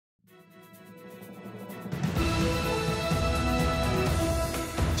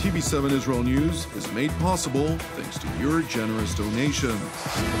TV7 Israel News is made possible thanks to your generous donations.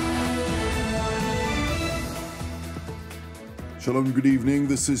 Shalom and good evening.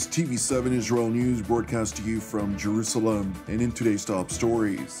 This is TV7 Israel News broadcast to you from Jerusalem. And in today's top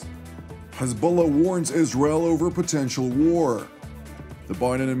stories, Hezbollah warns Israel over potential war. The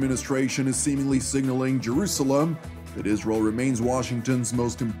Biden administration is seemingly signaling Jerusalem that Israel remains Washington's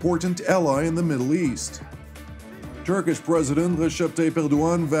most important ally in the Middle East. Turkish President Recep Tayyip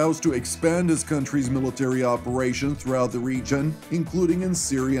Erdogan vows to expand his country's military operations throughout the region, including in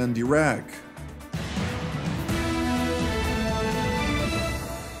Syria and Iraq.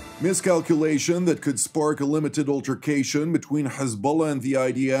 Miscalculation that could spark a limited altercation between Hezbollah and the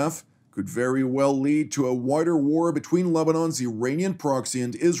IDF could very well lead to a wider war between Lebanon's Iranian proxy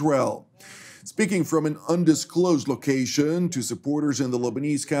and Israel. Speaking from an undisclosed location to supporters in the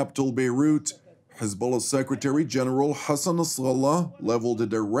Lebanese capital Beirut, Hezbollah Secretary General Hassan Nasrallah leveled a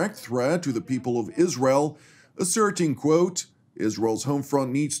direct threat to the people of Israel, asserting, quote, "Israel's home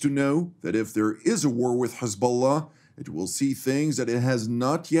front needs to know that if there is a war with Hezbollah, it will see things that it has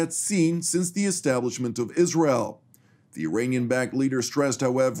not yet seen since the establishment of Israel." The Iranian-backed leader stressed,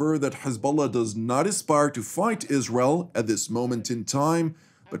 however, that Hezbollah does not aspire to fight Israel at this moment in time,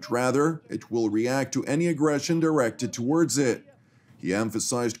 but rather it will react to any aggression directed towards it. He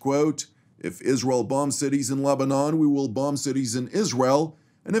emphasized, quote, "If Israel bombs cities in Lebanon, we will bomb cities in Israel,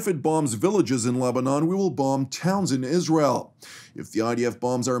 and if it bombs villages in Lebanon, we will bomb towns in Israel. If the IDF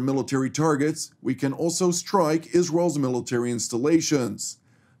bombs our military targets, we can also strike Israel's military installations."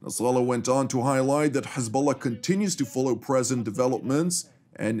 Nasrallah went on to highlight that Hezbollah continues to follow present developments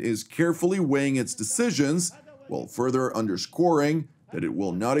and is carefully weighing its decisions, while further underscoring that it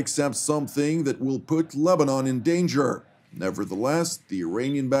will not accept something that will put Lebanon in danger. Nevertheless, the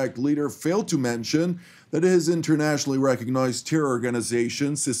Iranian-backed leader failed to mention that his internationally recognized terror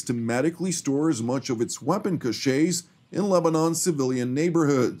organization systematically stores much of its weapon caches in Lebanon's civilian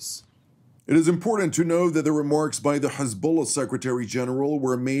neighborhoods. It is important to note that the remarks by the Hezbollah Secretary General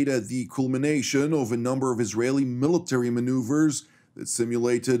were made at the culmination of a number of Israeli military maneuvers that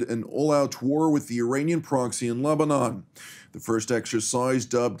simulated an all-out war with the Iranian proxy in Lebanon. The first exercise,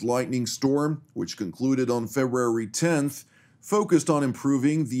 dubbed Lightning Storm, which concluded on February 10th, focused on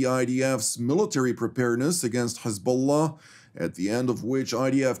improving the IDF's military preparedness against Hezbollah, at the end of which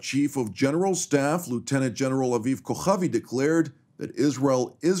IDF Chief of General Staff Lieutenant General Aviv Kochavi declared that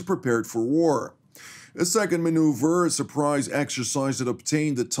Israel is prepared for war. A second maneuver, a surprise exercise that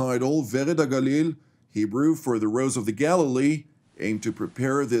obtained the title Vered HaGalil, Hebrew for the Rose of the Galilee, aimed to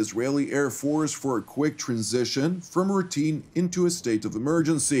prepare the Israeli Air Force for a quick transition from routine into a state of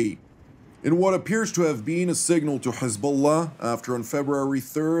emergency. In what appears to have been a signal to Hezbollah, after on February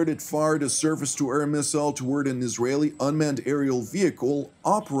 3rd it fired a surface-to-air missile toward an Israeli unmanned aerial vehicle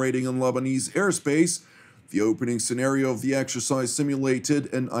operating in Lebanese airspace, the opening scenario of the exercise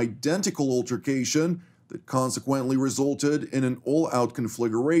simulated an identical altercation that consequently resulted in an all-out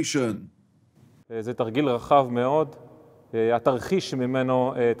conflagration. זה תרגיל רחב מאוד. התרחיש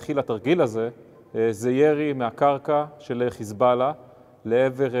ממנו התחיל התרגיל הזה, זה ירי מהקרקע של חיזבאללה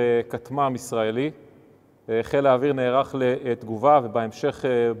לעבר כטמ"ם ישראלי. חיל האוויר נערך לתגובה ובהמשך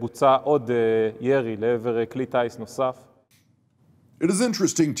בוצע עוד ירי לעבר כלי טיס נוסף. It is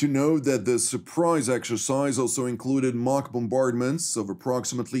interesting to note that the surprise exercise also included mock bombardments of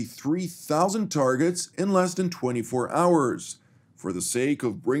approximately 3,000 targets in less than 24 hours. For the sake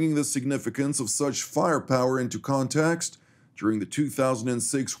of bringing the significance of such firepower into context, during the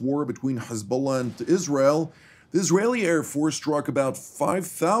 2006 war between Hezbollah and Israel, the Israeli Air Force struck about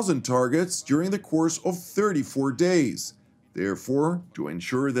 5,000 targets during the course of 34 days. Therefore, to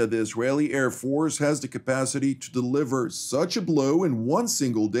ensure that the Israeli Air Force has the capacity to deliver such a blow in one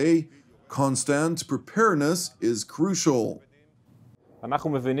single day, constant preparedness is crucial. אנחנו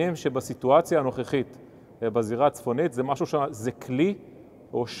מבינים שבסיטואציה הנוכחית בזירה הצפונית זה משהו זה כלי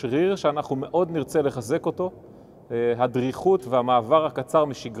או שריר שאנחנו מאוד נרצה לחזק אותו. הדריכות והמעבר הקצר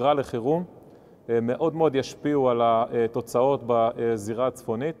משגרה לחירום מאוד מאוד ישפיעו על התוצאות בזירה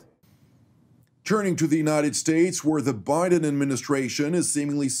הצפונית. Turning to the United States, where the Biden administration is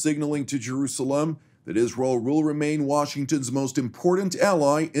seemingly signaling to Jerusalem that Israel will remain Washington's most important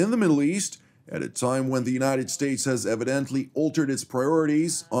ally in the Middle East, at a time when the United States has evidently altered its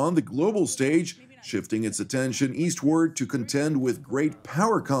priorities on the global stage, shifting its attention eastward to contend with great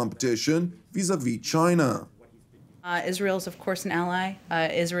power competition vis-à-vis China. Israel is, of course, an ally.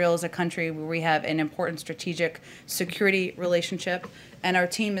 Israel is a country where we have an important strategic security relationship, and our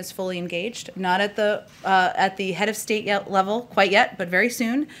team is fully engaged, not at the head of state level quite yet, but very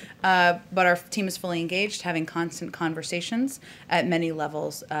soon. But our team is fully engaged, having constant conversations at many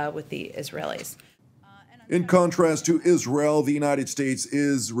levels with the Israelis. In contrast to Israel, the United States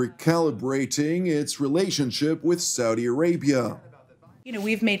is recalibrating its relationship with Saudi Arabia. You know,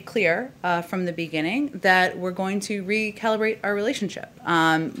 we've made clear from the beginning that we're going to recalibrate our relationship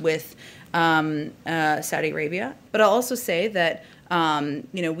with Saudi Arabia. But I'll also say that,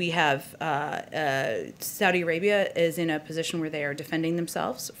 you know, we have Saudi Arabia is in a position where they are defending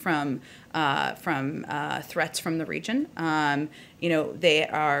themselves from threats from the region. You know, they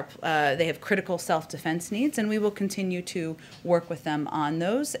have critical self-defense needs, and we will continue to work with them on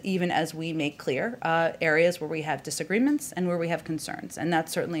those, even as we make clear areas where we have disagreements and where we have concerns. And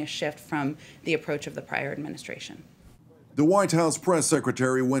that's certainly a shift from the approach of the prior administration. The White House press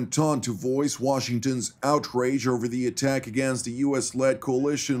secretary went on to voice Washington's outrage over the attack against the U.S.-led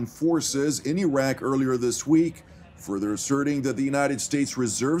coalition forces in Iraq earlier this week, further asserting that the United States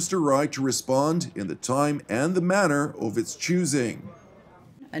reserves the right to respond in the time and the manner of its choosing.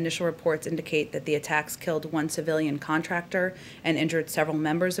 Initial reports indicate that the attacks killed one civilian contractor and injured several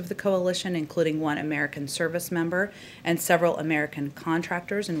members of the coalition, including one American service member and several American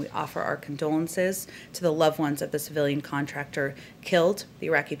contractors, and we offer our condolences to the loved ones of the civilian contractor killed. The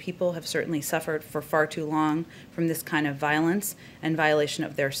Iraqi people have certainly suffered for far too long from this kind of violence and violation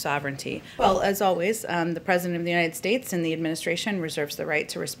of their sovereignty. Well, as always, the President of the United States and the administration reserves the right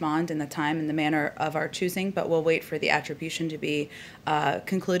to respond in the time and the manner of our choosing, but we'll wait for the attribution to be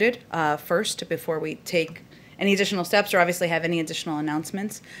concluded first before we take any additional steps or obviously have any additional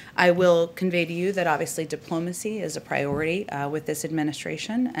announcements. I will convey to you that obviously diplomacy is a priority with this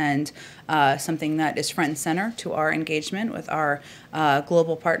administration and something that is front and center to our engagement with our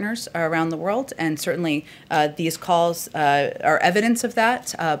global partners around the world. And certainly these calls are evidence of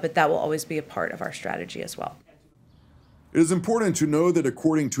that, but that will always be a part of our strategy as well. It is important to know that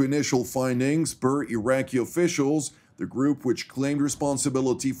according to initial findings per Iraqi officials, the group which claimed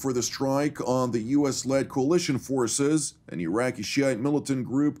responsibility for the strike on the U.S.-led coalition forces, an Iraqi Shiite militant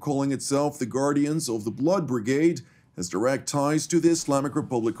group calling itself the Guardians of the Blood Brigade, has direct ties to the Islamic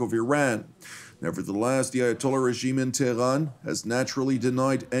Republic of Iran. Nevertheless, the Ayatollah regime in Tehran has naturally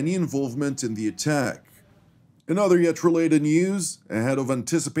denied any involvement in the attack. In other yet related news, ahead of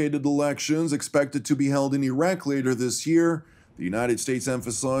anticipated elections expected to be held in Iraq later this year, the United States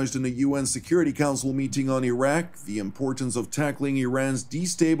emphasized in a UN Security Council meeting on Iraq the importance of tackling Iran's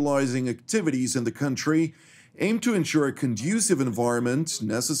destabilizing activities in the country, aimed to ensure a conducive environment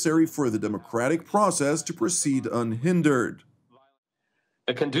necessary for the democratic process to proceed unhindered.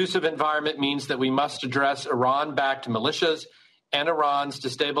 A conducive environment means that we must address Iran-backed militias and Iran's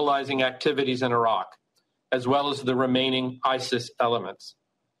destabilizing activities in Iraq, as well as the remaining ISIS elements.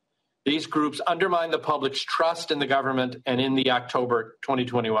 These groups undermine the public's trust in the government and in the October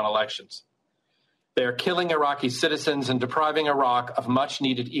 2021 elections. They are killing Iraqi citizens and depriving Iraq of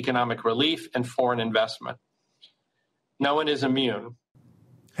much-needed economic relief and foreign investment. No one is immune.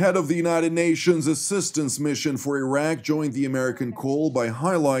 Head of the United Nations Assistance Mission for Iraq joined the American call by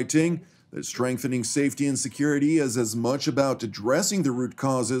highlighting that strengthening safety and security is as much about addressing the root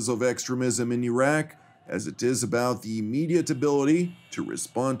causes of extremism in Iraq as it is about the immediate ability to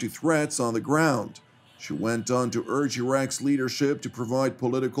respond to threats on the ground. She went on to urge Iraq's leadership to provide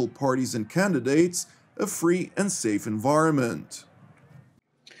political parties and candidates a free and safe environment.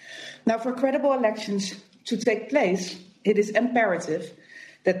 Now, for credible elections to take place, it is imperative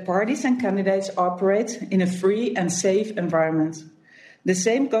that parties and candidates operate in a free and safe environment. The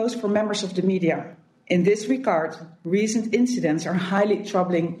same goes for members of the media. In this regard, recent incidents are highly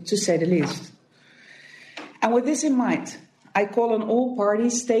troubling, to say the least. And with this in mind, I call on all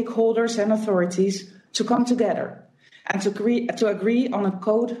parties, stakeholders and authorities to come together and to agree on a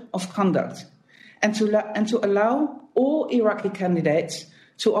code of conduct and to allow all Iraqi candidates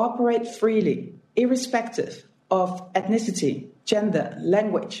to operate freely, irrespective of ethnicity, gender,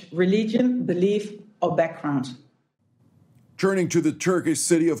 language, religion, belief or background. Turning to the Turkish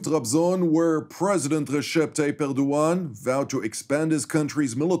city of Trabzon, where President Recep Tayyip Erdogan vowed to expand his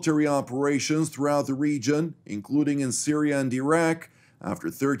country's military operations throughout the region, including in Syria and Iraq,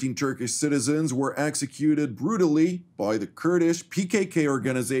 after 13 Turkish citizens were executed brutally by the Kurdish PKK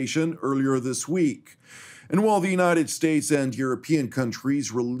organization earlier this week. And while the United States and European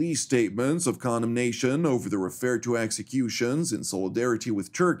countries released statements of condemnation over the referred to executions in solidarity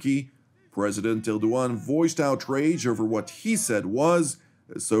with Turkey, President Erdogan voiced outrage over what he said was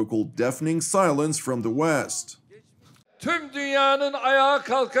a so-called deafening silence from the West. tüm dünyanın ayağa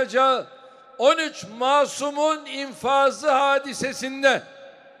kalkacağı 13 masumun infazı hadisesinde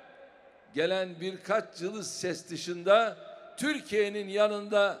gelen birkaç cılız ses dışında Türkiye'nin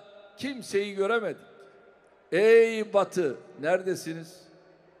yanında kimseyi göremedik. Ey Batı, neredesiniz?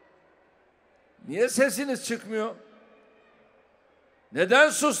 Niye sesiniz çıkmıyor? Neden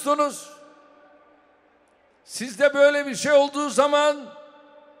sustunuz? Sizde böyle bir şey olduğu zaman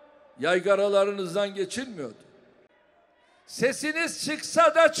yaygaralarınızdan geçilmiyordu. Sesiniz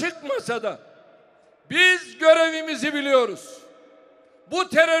çıksa da çıkmasa da biz görevimizi biliyoruz. Bu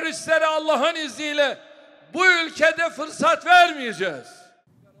teröristlere Allah'ın izniyle bu ülkede fırsat vermeyeceğiz.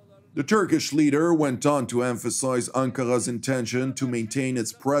 The Turkish leader went on to emphasize Ankara's intention to maintain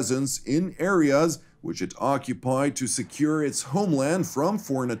its presence in areas which it occupied to secure its homeland from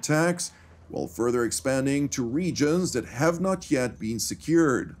foreign attacks, while further expanding to regions that have not yet been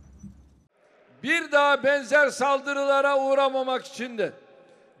secured. Bir daha benzer saldırılara uğramamak için de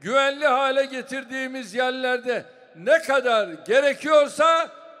güvenli hale getirdiğimiz yerlerde ne kadar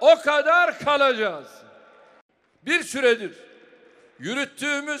gerekiyorsa o kadar kalacağız. Bir süredir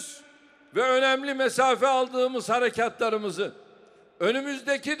yürüttüğümüz ve önemli mesafe aldığımız harekatlarımızı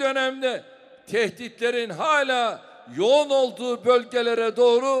önümüzdeki dönemde tehditlerin hala yoğun olduğu bölgelere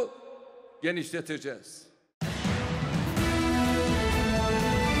doğru genişleteceğiz.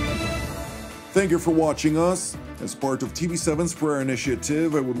 Thank you for watching us. As part of TV7's prayer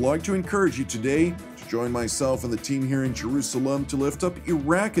initiative, I would like to encourage you today to join myself and the team here in Jerusalem to lift up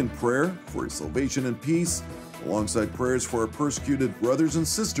Iraq in prayer for its salvation and peace, alongside prayers for our persecuted brothers and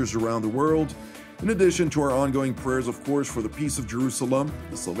sisters around the world, in addition to our ongoing prayers, of course, for the peace of Jerusalem,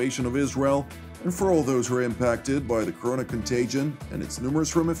 the salvation of Israel, and for all those who are impacted by the corona contagion and its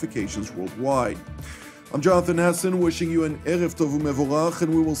numerous ramifications worldwide. I'm Jonathan Hassan, wishing you an Erev Tov U'Mevorach,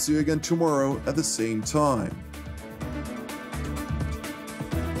 and we will see you again tomorrow at the same time.